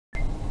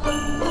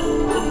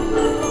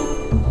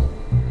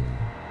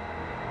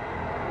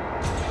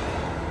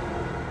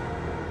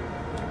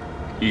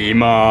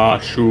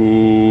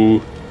Imashu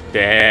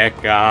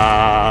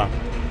Deka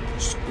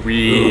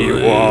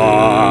Squeewa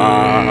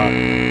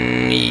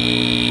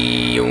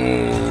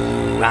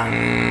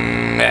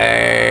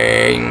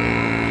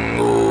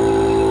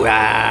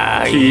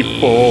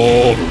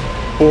Tipo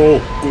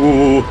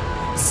Boku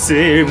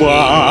Sewa.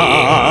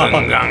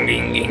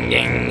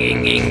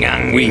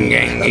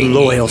 The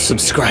loyal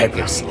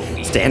subscribers,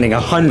 standing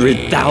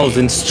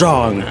 100,000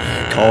 strong,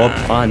 call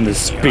upon the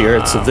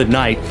spirits of the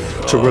night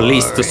to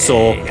release the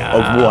soul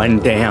of one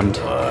damned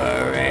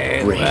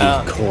Brady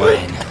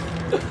Corrin.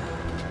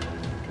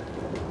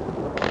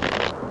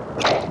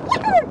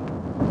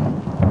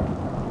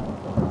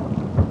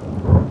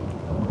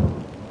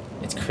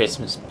 It's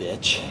Christmas,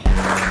 bitch.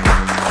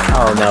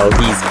 Oh no,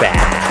 he's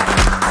back.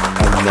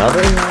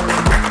 Another one?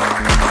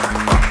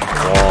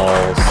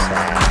 All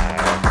sad.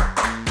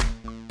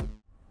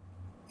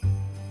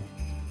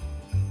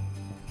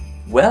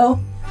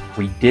 Well,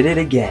 we did it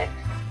again.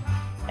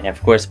 And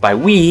of course by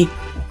we,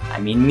 I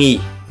mean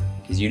me,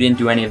 because you didn't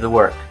do any of the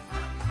work.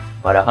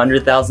 But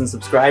 100,000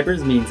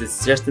 subscribers means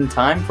it's just in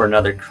time for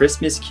another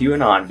Christmas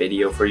QAnon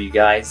video for you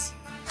guys.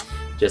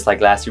 Just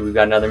like last year, we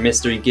got another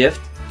mystery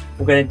gift.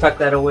 We're gonna tuck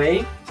that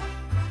away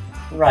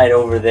right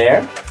over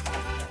there.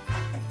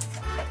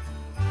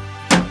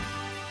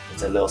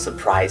 It's a little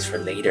surprise for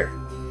later.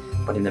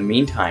 But in the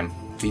meantime,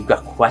 we've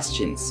got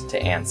questions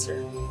to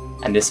answer.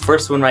 And this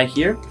first one right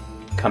here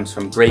comes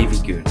from Gravy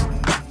Goon.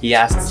 He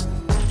asks,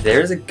 if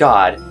there is a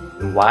God,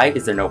 then why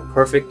is there no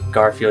perfect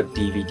Garfield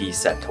DVD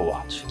set to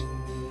watch?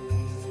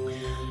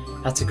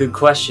 That's a good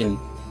question.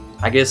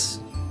 I guess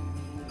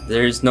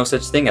there's no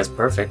such thing as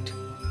perfect.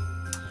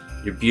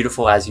 You're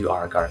beautiful as you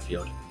are,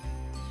 Garfield.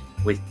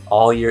 With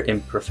all your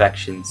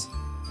imperfections,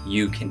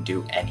 you can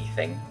do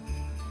anything.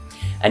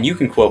 And you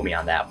can quote me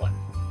on that one.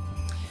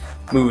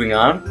 Moving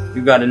on,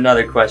 we've got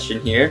another question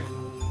here,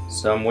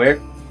 somewhere.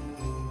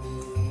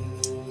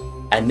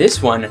 And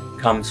this one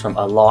comes from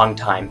a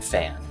longtime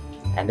fan.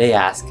 And they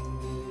ask,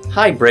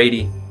 hi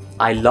Brady,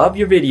 I love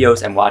your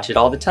videos and watch it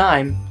all the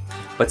time,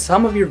 but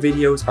some of your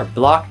videos are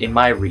blocked in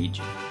my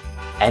region.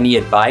 Any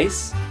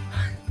advice?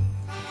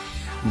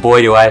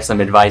 Boy, do I have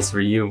some advice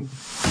for you.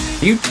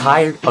 Are you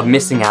tired of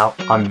missing out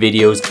on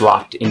videos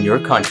blocked in your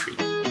country?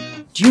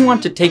 Do you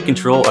want to take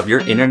control of your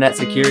internet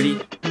security?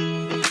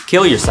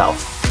 Kill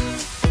yourself.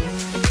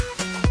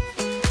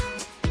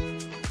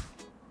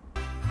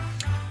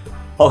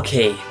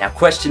 Okay, now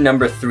question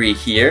number 3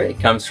 here. It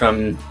comes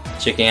from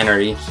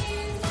Chickanery.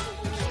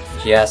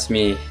 She asked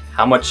me,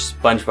 how much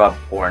SpongeBob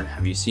porn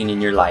have you seen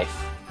in your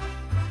life?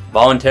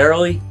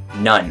 Voluntarily?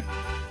 None.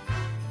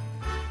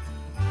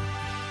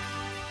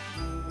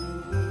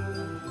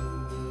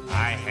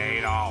 I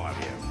hate all of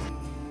you.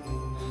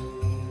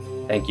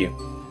 Thank you.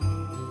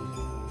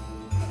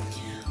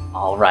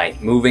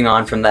 Alright, moving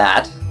on from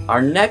that.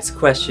 Our next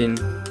question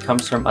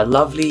comes from a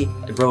lovely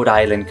Rhode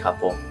Island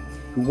couple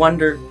who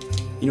wonder,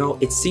 you know,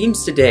 it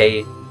seems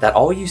today that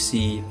all you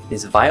see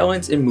is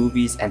violence in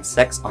movies and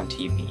sex on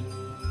TV.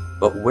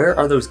 But where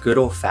are those good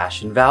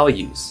old-fashioned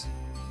values?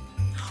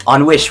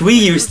 On which we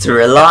used to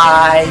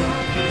rely.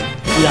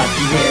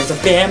 Lucky there's a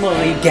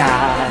family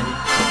guy.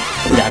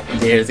 Lucky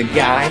there's a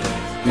guy.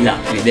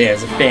 Lucky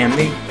there's a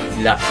family.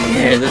 Lucky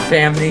there's a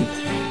family.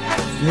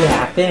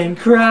 Laugh and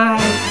cry.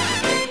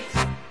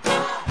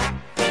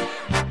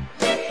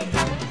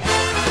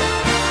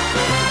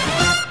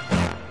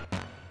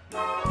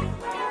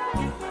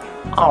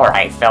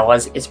 Alright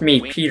fellas, it's me,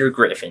 Peter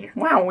Griffin.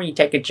 Why don't we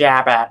take a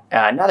jab at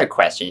another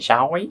question,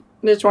 shall we?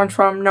 This one's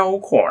from No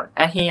Corn,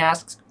 and he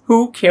asks,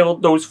 who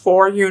killed those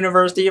 4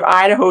 University of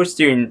Idaho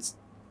students?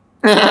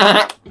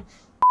 It's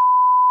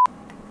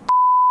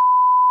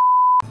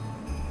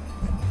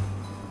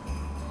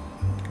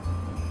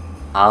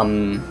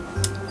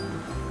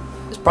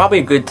probably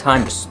a good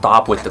time to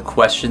stop with the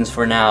questions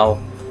for now.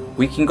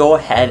 We can go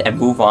ahead and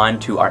move on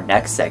to our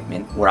next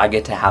segment where I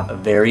get to have a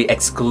very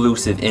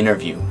exclusive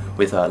interview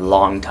with a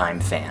longtime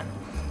fan.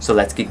 So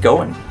let's get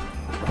going.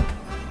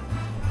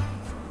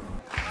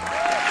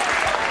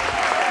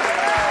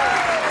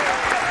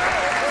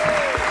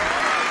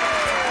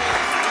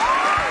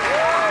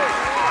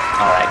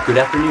 Alright, good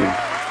afternoon.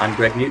 I'm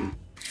Greg Newton.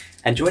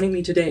 And joining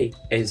me today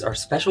is our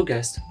special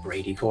guest,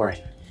 Brady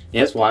Corrin.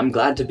 Yes, well, I'm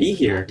glad to be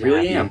here.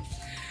 Really am.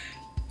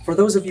 For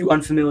those of you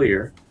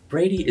unfamiliar,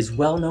 Brady is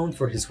well known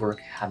for his work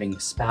having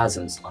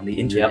spasms on the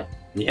internet.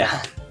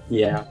 Yep.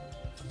 Yeah.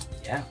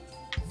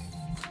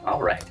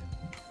 All right.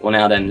 Well,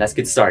 now then, let's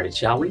get started,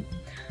 shall we?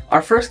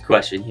 Our first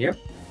question here.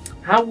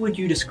 How would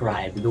you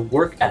describe the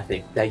work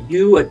ethic that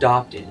you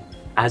adopted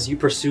as you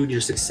pursued your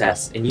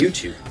success in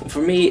YouTube? Well,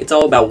 for me, it's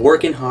all about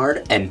working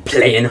hard and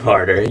playing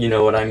harder. You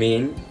know what I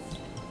mean?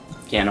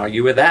 Can't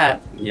argue with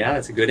that. Yeah,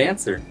 that's a good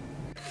answer.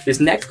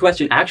 This next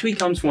question actually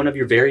comes from one of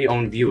your very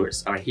own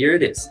viewers. All right, here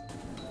it is.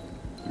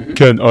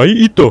 Can I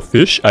eat the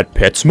fish at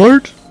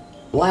PetSmart?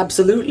 Well,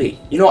 absolutely.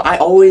 You know, I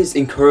always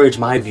encourage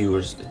my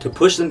viewers to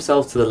push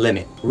themselves to the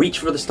limit, reach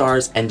for the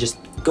stars, and just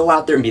go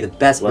out there and be the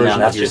best version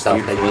of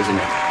yourself that you can.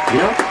 You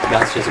know?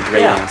 That's just a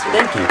great answer.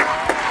 Thank you.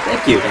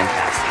 Thank you.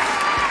 Fantastic.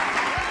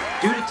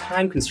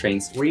 time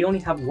constraints, we only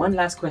have one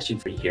last question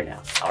for you here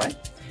now. All right?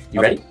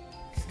 You ready?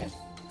 Okay.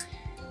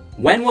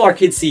 When will our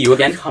kids see you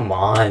again? Come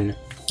on.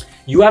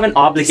 You have an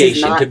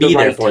obligation to be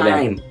there for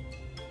them.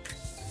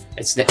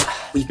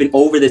 We've been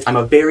over this. I'm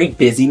a very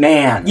busy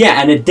man.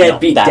 Yeah, and a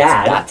deadbeat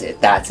dad. That's it.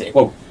 That's it.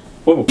 Whoa.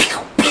 Whoa.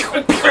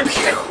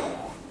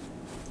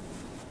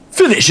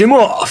 Finish him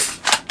off.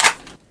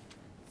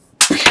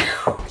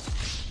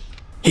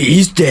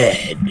 He's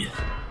dead.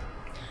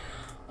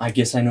 I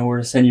guess I know where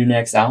to send your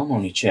next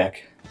alimony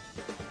check.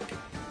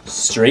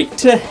 Straight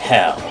to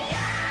hell.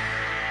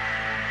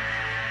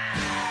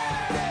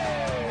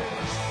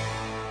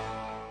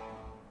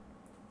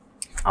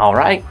 All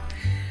right.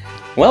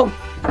 Well,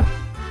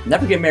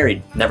 never get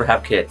married, never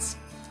have kids.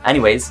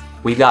 Anyways,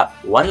 we got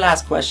one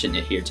last question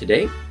here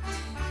today.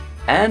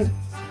 And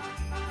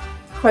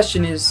the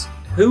question is,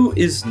 who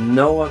is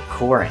Noah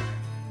Corrin?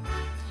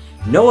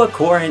 Noah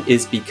Corrin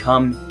is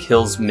become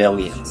kills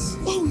millions.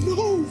 Oh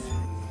no!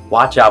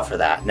 Watch out for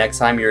that. Next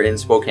time you're in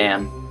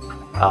Spokane,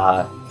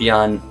 be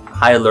on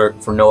high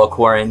alert for Noah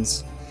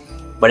Corrins.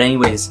 But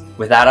anyways,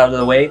 with that out of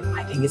the way,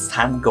 I think it's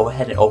time to go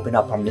ahead and open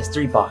up our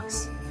mystery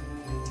box.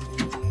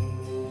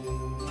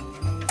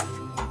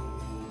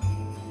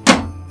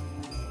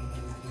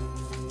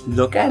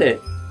 Look at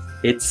it.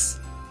 It's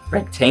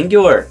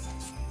rectangular.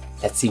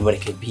 Let's see what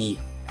it could be.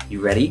 You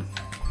ready?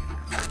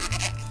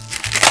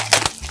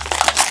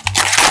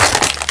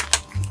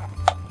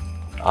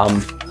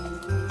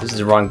 This is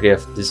the wrong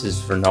gift. This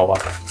is for Noah.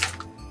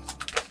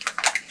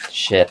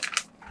 Shit.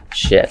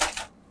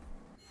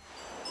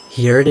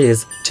 Here it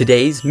is.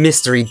 Today's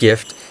mystery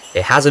gift.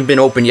 It hasn't been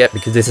opened yet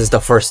because this is the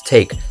first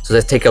take. So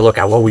let's take a look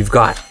at what we've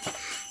got.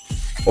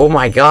 Oh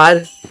my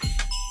god.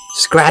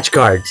 Scratch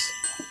cards.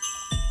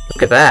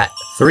 Look at that.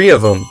 3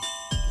 of them.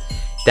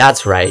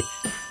 That's right.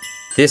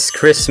 This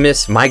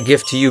Christmas, my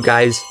gift to you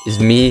guys is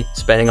me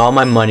spending all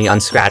my money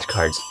on scratch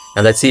cards.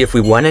 Now let's see if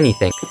we won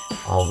anything.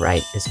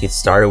 Alright, let's get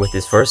started with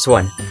this first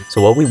one.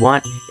 So what we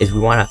want is we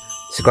want to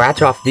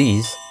scratch off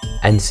these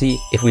and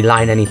see if we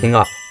line anything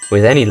up.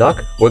 With any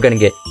luck, we're going to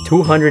get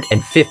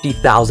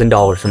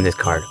 $250,000 from this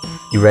card.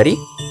 You ready?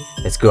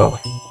 Let's go.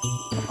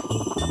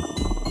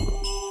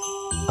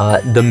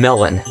 The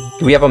melon.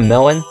 Do we have a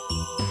melon?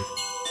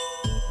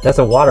 That's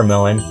a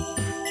watermelon.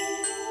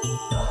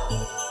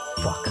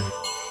 Fuck.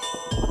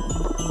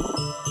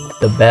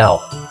 The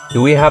bell.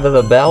 Do we have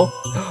the bell?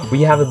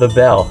 We have the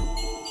bell.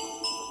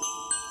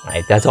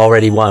 Alright, that's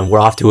already one. We're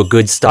off to a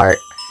good start.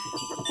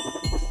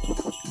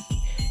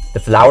 The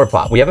flower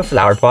pot. We have a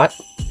flower pot.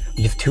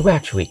 We have 2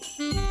 actually.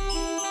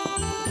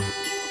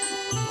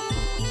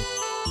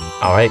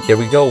 Alright, there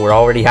we go. We're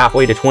already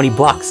halfway to 20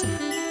 bucks.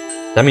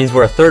 That means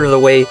we're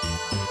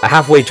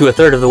halfway to a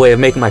third of the way of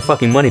making my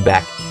fucking money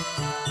back.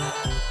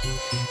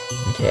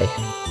 Okay.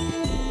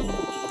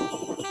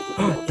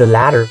 The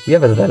ladder. We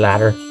have the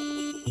ladder.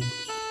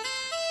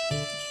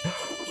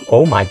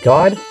 Oh my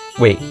god.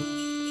 Wait.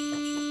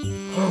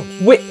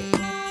 Wait.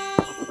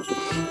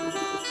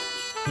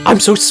 I'm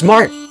so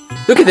smart.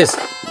 Look at this.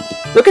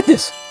 Look at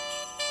this.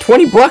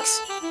 20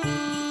 bucks.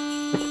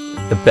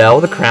 The bell,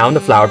 the crown,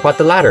 the flower pot,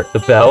 the ladder. The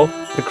bell,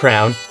 the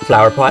crown,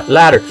 flower pot,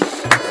 ladder.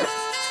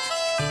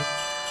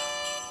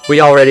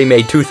 We already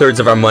made 2/3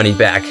 of our money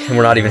back, and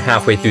we're not even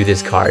halfway through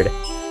this card.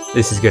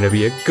 This is gonna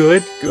be a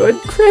good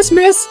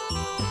Christmas.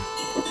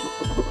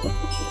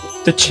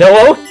 The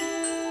cello.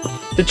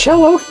 The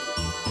cello.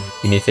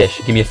 Give me a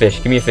fish. Give me a fish.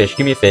 Give me a fish.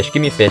 Give me a fish.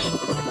 Give me a fish.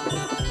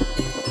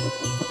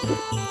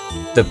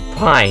 The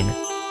pine.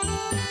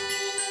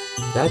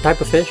 Is that a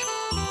type of fish?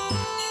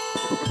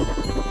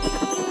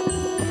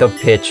 The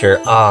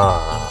pitcher.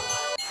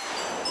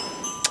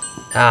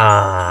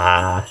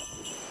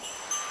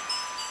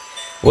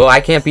 Well,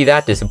 I can't be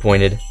that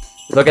disappointed.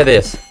 Look at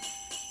this.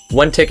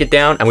 1 ticket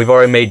down, and we've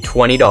already made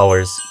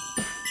 $20.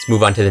 Let's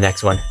move on to the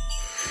next one.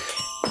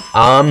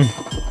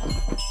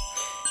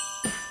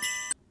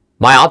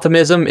 My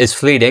optimism is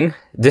fleeting.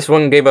 This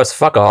one gave us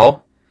fuck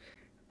all.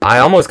 I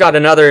almost got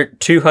another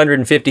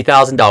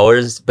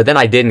 $250,000, but then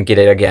I didn't get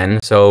it again.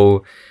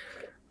 So,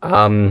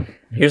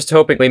 here's to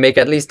hoping we make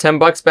at least 10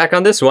 bucks back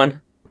on this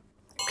one.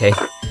 Okay,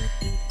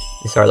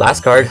 this is our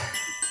last card.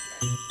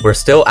 We're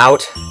still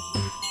out.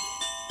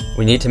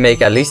 We need to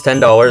make at least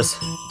 $10.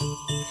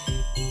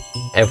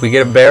 And if we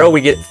get a barrel,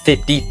 we get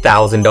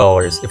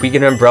 $50,000. If we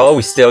get an umbrella,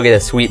 we still get a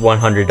sweet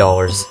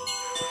 $100.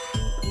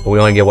 But we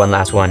only get one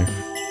last one.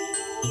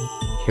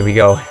 Here we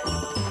go.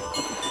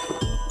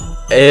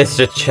 It's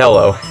a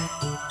cello.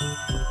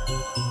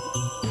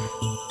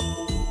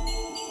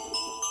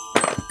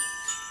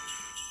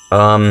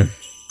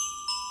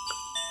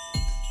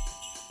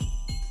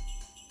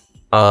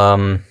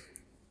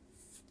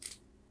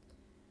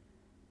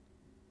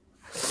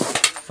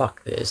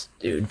 Fuck this,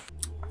 dude.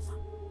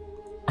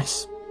 I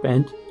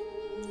spent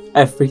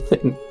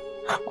everything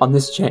on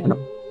this channel.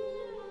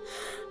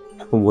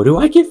 And what do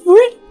I get for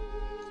it?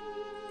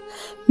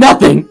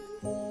 Nothing!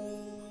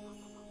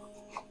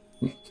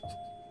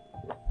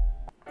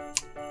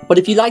 But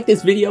if you like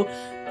this video,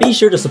 be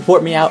sure to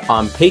support me out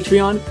on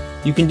Patreon.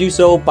 You can do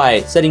so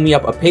by setting me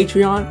up a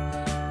Patreon.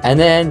 and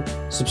then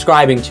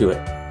subscribing to it.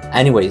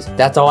 Anyways,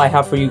 that's all I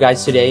have for you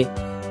guys today.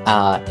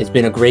 It's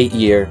been a great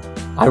year.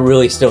 I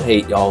really still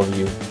hate all of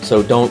you,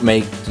 so don't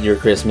make your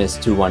Christmas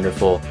too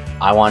wonderful.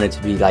 I want it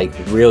to be like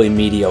really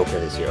mediocre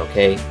this year,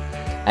 okay?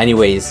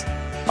 Anyways,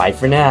 bye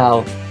for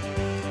now.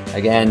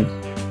 Again,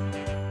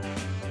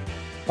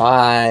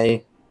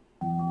 bye.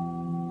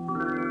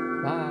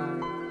 Bye.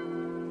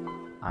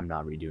 I'm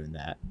not redoing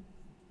that.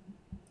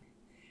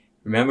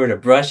 Remember to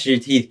brush your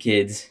teeth,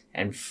 kids,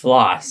 and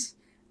floss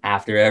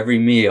after every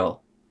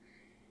meal.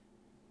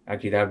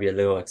 Actually, that would be a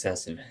little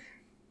excessive.